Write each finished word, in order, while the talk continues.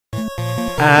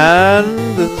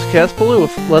And this is Kaosubaloo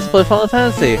with Let's Play Final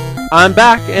Fantasy. I'm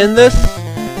back in this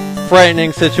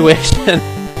frightening situation.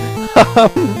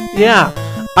 Yeah,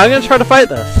 I'm gonna try to fight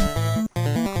this.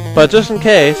 But just in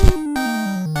case...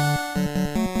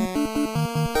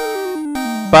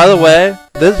 By the way,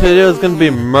 this video is gonna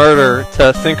be murder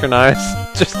to synchronize,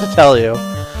 just to tell you.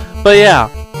 But yeah,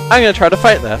 I'm gonna try to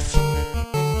fight this.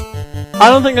 I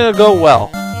don't think it'll go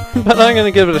well, but I'm gonna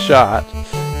give it a shot.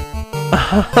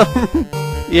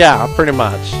 Yeah, pretty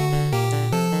much.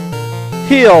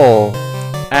 Heal!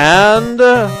 And...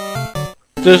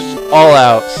 just all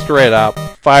out, straight up.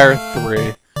 Fire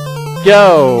 3.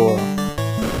 Go!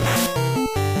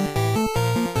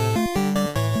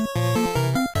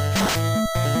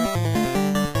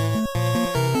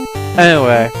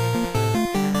 Anyway.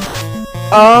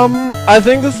 I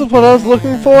think this is what I was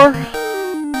looking for?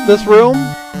 This room?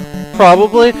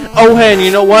 Probably. Oh, hey, and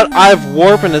you know what? I've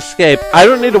warp and escape. I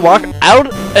don't need to walk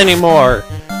out anymore.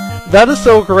 That is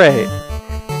so great.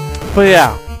 But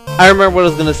yeah, I remember what I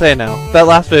was gonna say now. That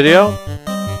last video,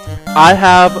 I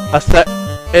have a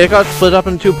it got split up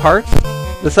in 2 parts.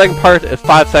 The second part is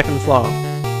 5 seconds long.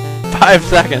 5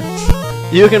 seconds.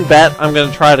 You can bet I'm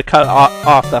gonna try to cut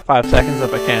off that 5 seconds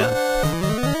if I can.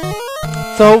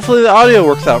 So hopefully the audio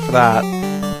works out for that.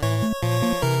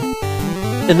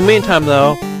 In the meantime,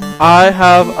 though, I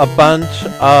have a bunch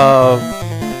of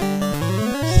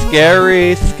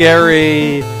scary,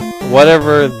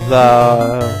 whatever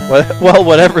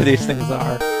whatever these things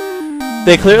are.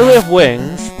 They clearly have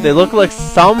wings. They look like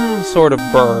some sort of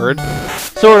bird,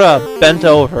 sort of bent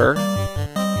over.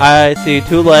 I see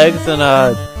 2 legs and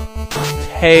a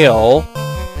tail.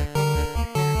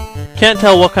 Can't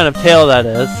tell what kind of tail that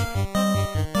is.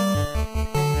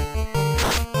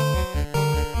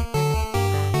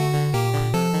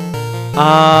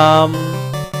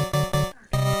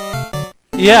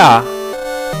 Yeah.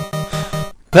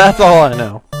 That's all I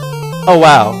know. Oh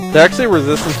wow, they're actually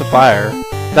resistant to fire.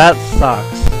 That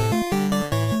sucks.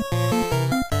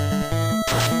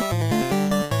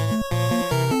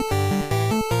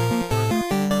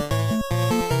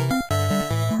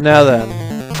 Now then.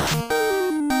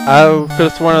 I could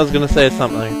have sworn I was gonna say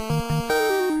something.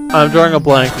 I'm drawing a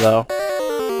blank though.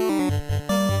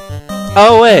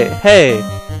 Oh wait, hey!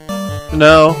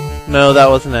 No, that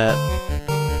wasn't it.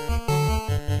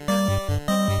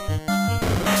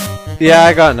 Yeah,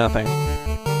 I got nothing.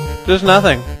 Just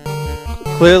nothing.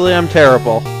 Clearly I'm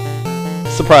terrible.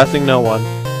 Surprising no one.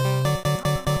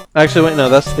 Actually, wait, no,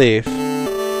 that's Thief.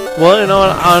 Well, you know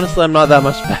what, honestly, I'm not that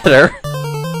much better.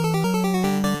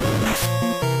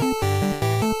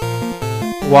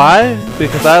 Why?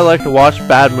 Because I like to watch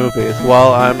bad movies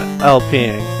while I'm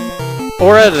LPing.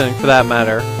 Or editing, for that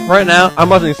matter. Right now, I'm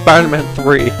watching Spider-Man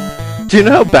 3. Do you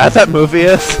know how bad that movie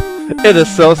is? It is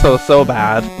so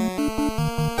bad.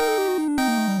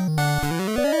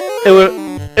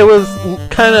 It was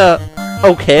kinda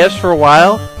okayish for a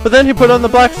while, but then he put on the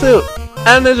black suit,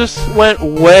 and it just went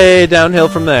way downhill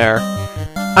from there.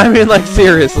 I mean, like,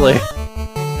 seriously.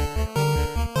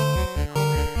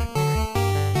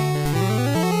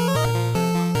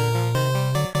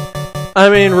 I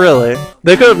mean, really.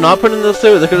 They could have not put in the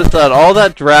suit, they could have done all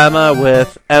that drama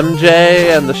with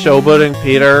MJ and the showboating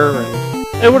Peter,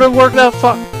 and it would have worked out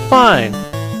fine.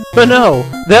 But no,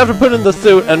 they have to put in the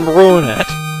suit and ruin it.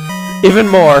 Even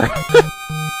more.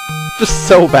 Just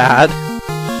so bad.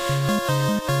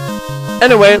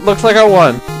 Anyway, looks like I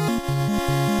won.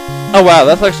 Oh wow,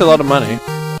 that's actually a lot of money.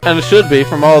 And it should be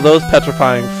from all those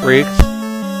petrifying freaks.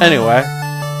 Anyway.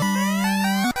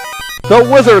 The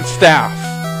Wizard Staff!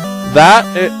 That,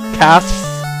 it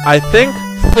casts, I think,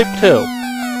 Sleep 2.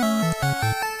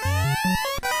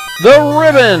 The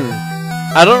Ribbon!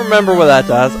 I don't remember what that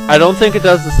does. I don't think it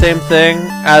does the same thing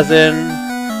as in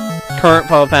current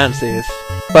Final Fantasies.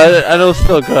 But I know it's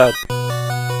still good.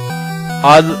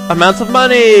 Odd amounts of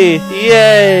money!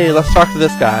 Yay! Let's talk to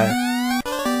this guy.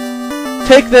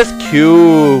 Take this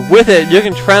cube! With it, you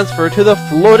can transfer to the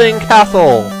floating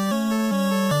castle!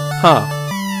 Huh.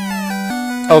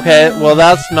 Okay, well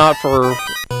that's not for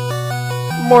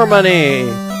more money.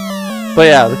 But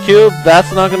yeah, the cube,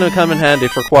 that's not going to come in handy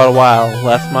for quite a while.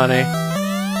 Less money.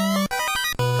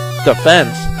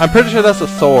 Defense. I'm pretty sure that's a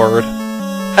sword.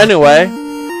 Anyway,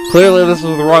 clearly this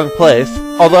was the wrong place,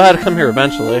 although I had to come here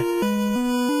eventually.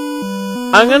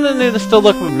 I'm going to need to still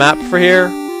look at a map for here,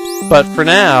 but for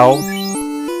now,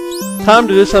 time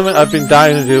to do something I've been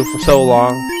dying to do for so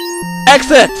long.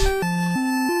 Exit!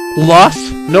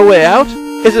 Lost? No way out?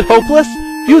 Is it hopeless?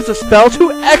 Use the spell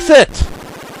to exit!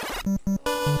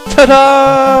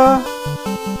 Ta-da!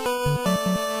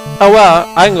 Oh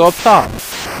wow, I can go up top.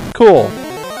 Cool.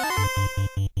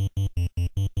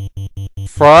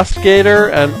 Frost Gator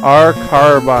and our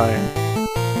Carbine.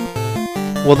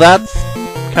 Well, that's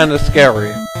kind of scary.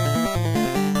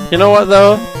 You know what,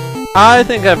 though? I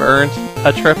think I've earned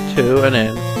a trip to an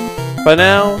inn by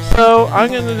now, so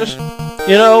I'm gonna just,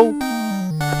 you know,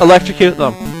 electrocute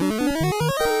them.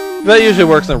 That usually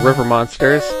works on river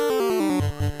monsters.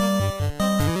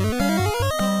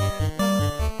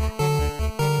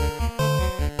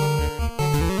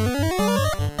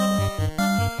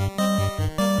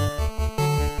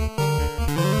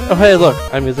 Oh hey, look,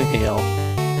 I'm using heal.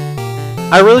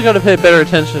 I really gotta pay better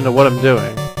attention to what I'm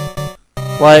doing.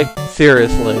 Like,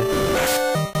 seriously.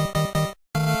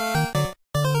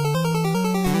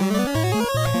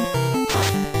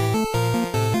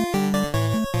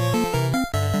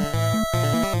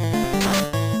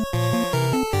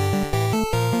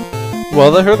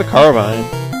 Well, they hurt the Carbine.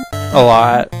 A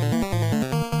lot.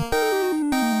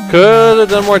 Could have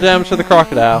done more damage to the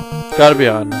crocodile. Gotta be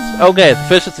honest. Okay, the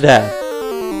fish is dead.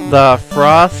 The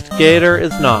Frost Gator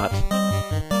is not.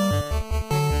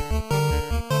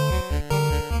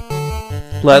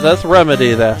 Let us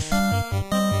remedy this.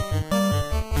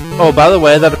 Oh, by the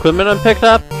way, that equipment I picked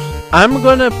up, I'm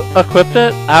going to equip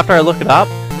it after I look it up,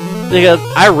 because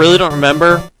I really don't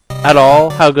remember at all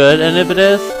how good any of it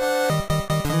is.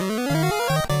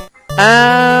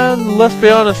 And let's be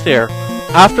honest here,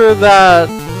 after that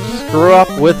screw up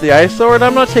with the ice sword,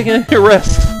 I'm not taking any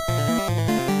risks.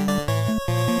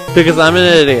 Because I'm an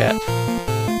idiot.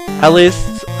 At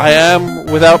least I am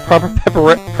without proper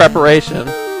preparation.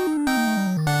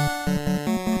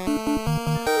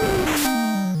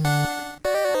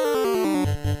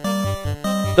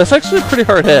 That's actually a pretty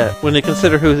hard hit when you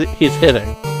consider who he's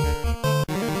hitting.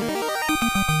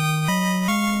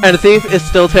 And Thief is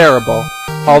still terrible.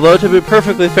 Although, to be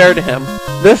perfectly fair to him,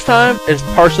 this time it's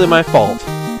partially my fault.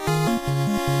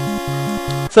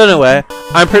 So anyway,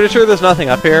 I'm pretty sure there's nothing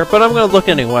up here, but I'm gonna look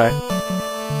anyway.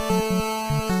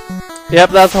 Yep,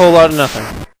 that's a whole lot of nothing.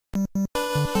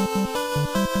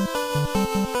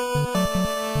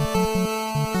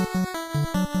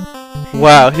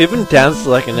 Wow, he even danced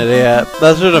like an idiot.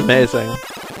 That's just amazing.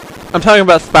 I'm talking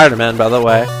about Spider-Man, by the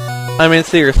way. I mean,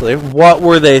 seriously, what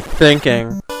were they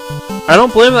thinking? I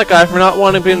don't blame that guy for not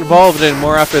wanting to be involved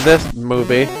anymore after this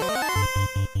movie.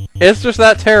 It's just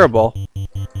that terrible.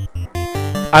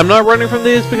 I'm not running from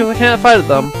these because I can't fight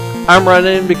them. I'm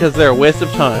running because they're a waste of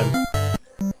time.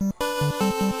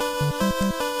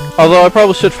 Although I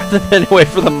probably should fight them anyway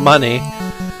for the money.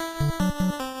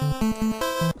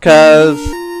 Cause,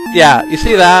 yeah, you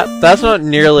see that? That's not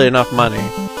nearly enough money.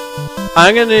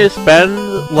 I'm gonna spend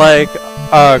like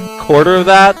a quarter of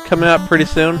that coming up pretty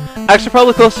soon. Actually,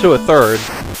 probably close to a third.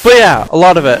 But yeah, a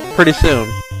lot of it pretty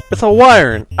soon. It's a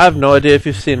Wyvern. I have no idea if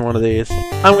you've seen one of these.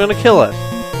 I'm gonna kill it.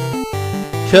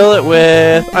 Kill it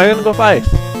with... I'm gonna go with ice.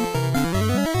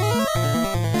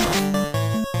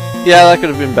 Yeah, that could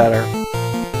have been better.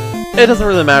 It doesn't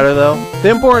really matter though. The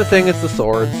important thing is the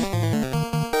swords.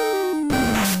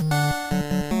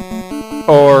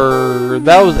 Or...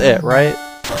 that was it, right?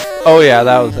 Oh yeah,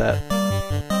 that was it.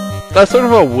 That's sort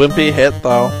of a wimpy hit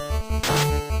though.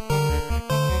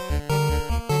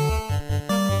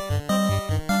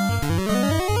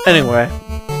 Anyway.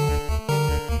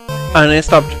 I need to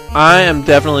stop. I am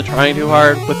definitely trying too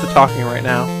hard with the talking right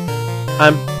now.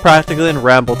 I'm practically in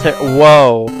ramble.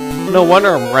 Whoa. No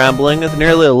wonder I'm rambling. It's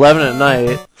nearly 11 at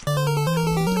night.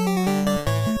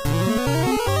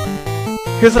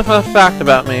 Here's a fun fact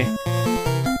about me.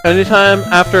 Anytime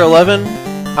after 11,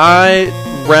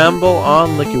 I ramble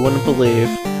on like you wouldn't believe.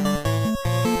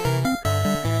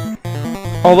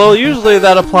 Although usually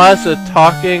that applies to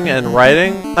talking and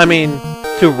writing. I mean,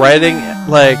 to writing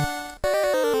like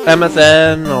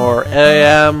MSN or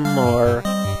AM or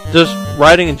just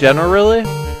writing in general, really.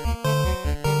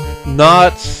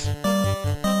 Not,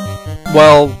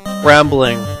 well,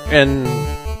 rambling and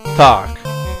talk.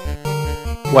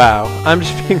 Wow, I'm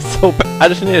just being so bad. I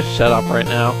just need to shut up right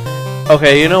now.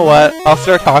 Okay, you know what? I'll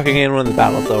start talking again when the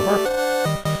battle's over.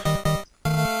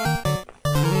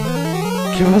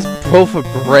 Give us both a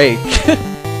break.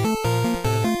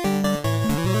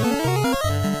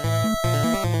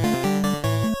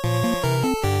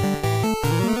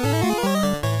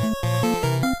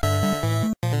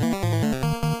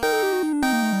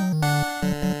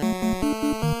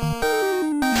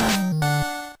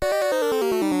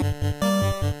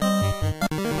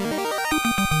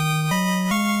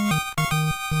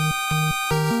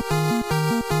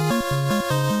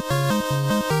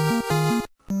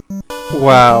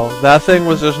 Wow, that thing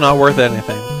was just not worth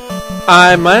anything.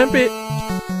 I might be...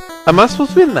 Am I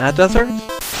supposed to be in that desert?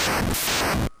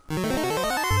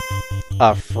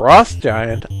 A frost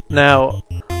giant? Now,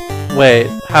 Wait,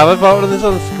 have I bought one of these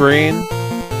on the screen?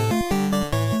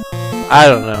 I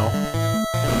don't know.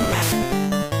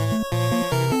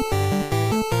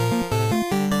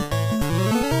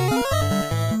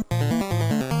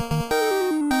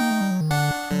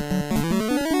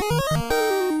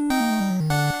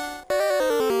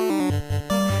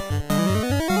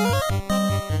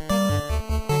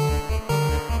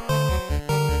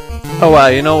 Oh wow,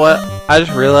 you know what? I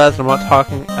just realized I'm not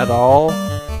talking at all.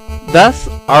 That's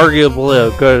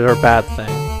arguably a good or bad thing.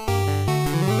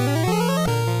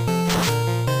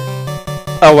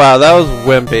 Oh wow, that was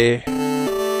wimpy.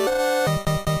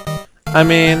 I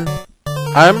mean,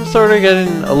 I'm sort of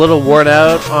getting a little worn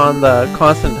out on the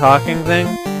constant talking thing.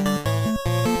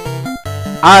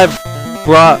 I've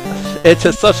brought it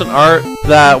to such an art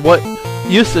that what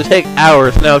used to take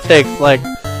hours now takes like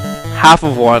half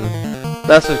of one.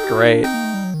 That's just great.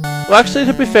 Well, actually,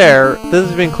 to be fair, this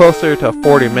has been closer to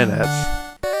 40 minutes.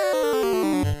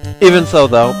 Even so,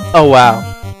 though, oh wow.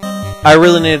 I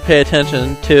really need to pay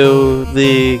attention to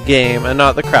the game and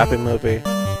not the crappy movie.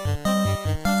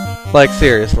 Like,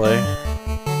 seriously.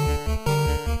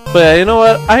 But yeah, you know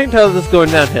what? I can tell this is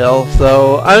going downhill,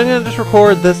 so I'm gonna just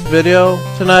record this video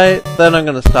tonight, then I'm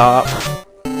gonna stop.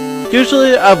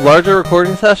 Usually I have larger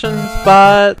recording sessions,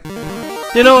 but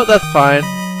you know what? That's fine.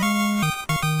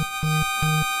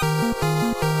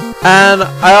 And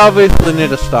I obviously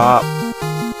need to stop,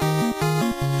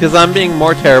 because I'm being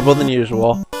more terrible than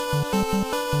usual.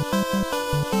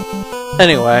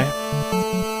 Anyway.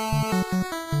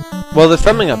 Well, there's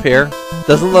something up here.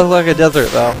 Doesn't look like a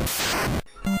desert, though.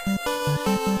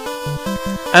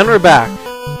 And we're back.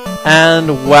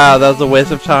 And wow, that was a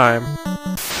waste of time.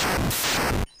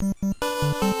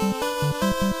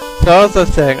 So as I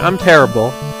was saying, I'm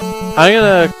terrible. I'm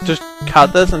gonna just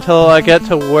cut this until I get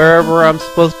to wherever I'm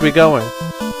supposed to be going.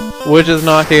 Which is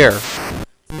not here.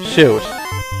 Shoot.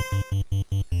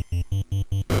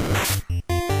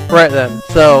 Right then,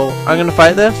 so I'm gonna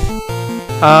fight this.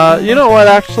 You know what,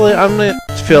 actually, I'm gonna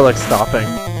feel like stopping.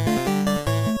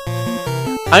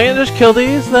 I'm gonna just kill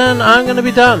these, then I'm gonna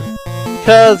be done.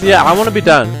 Cause, yeah, I wanna be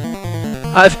done.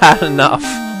 I've had enough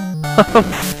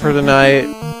for tonight.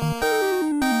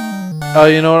 Oh,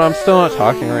 you know what, I'm still not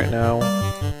talking right now.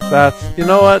 That's, you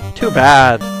know what, too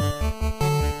bad.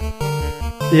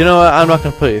 You know what, I'm not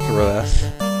gonna put you through this.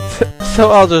 So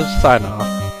I'll just sign off.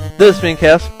 This has been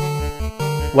Kaos.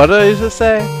 What did I used to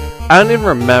say? I don't even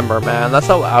remember, man. That's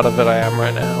how out of it I am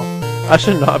right now. I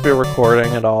should not be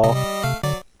recording at all.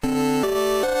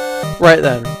 Right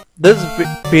then. This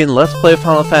has been Let's Play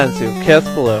Final Fantasy with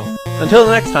Kaosubaloo. Until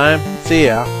next time, see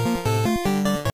ya.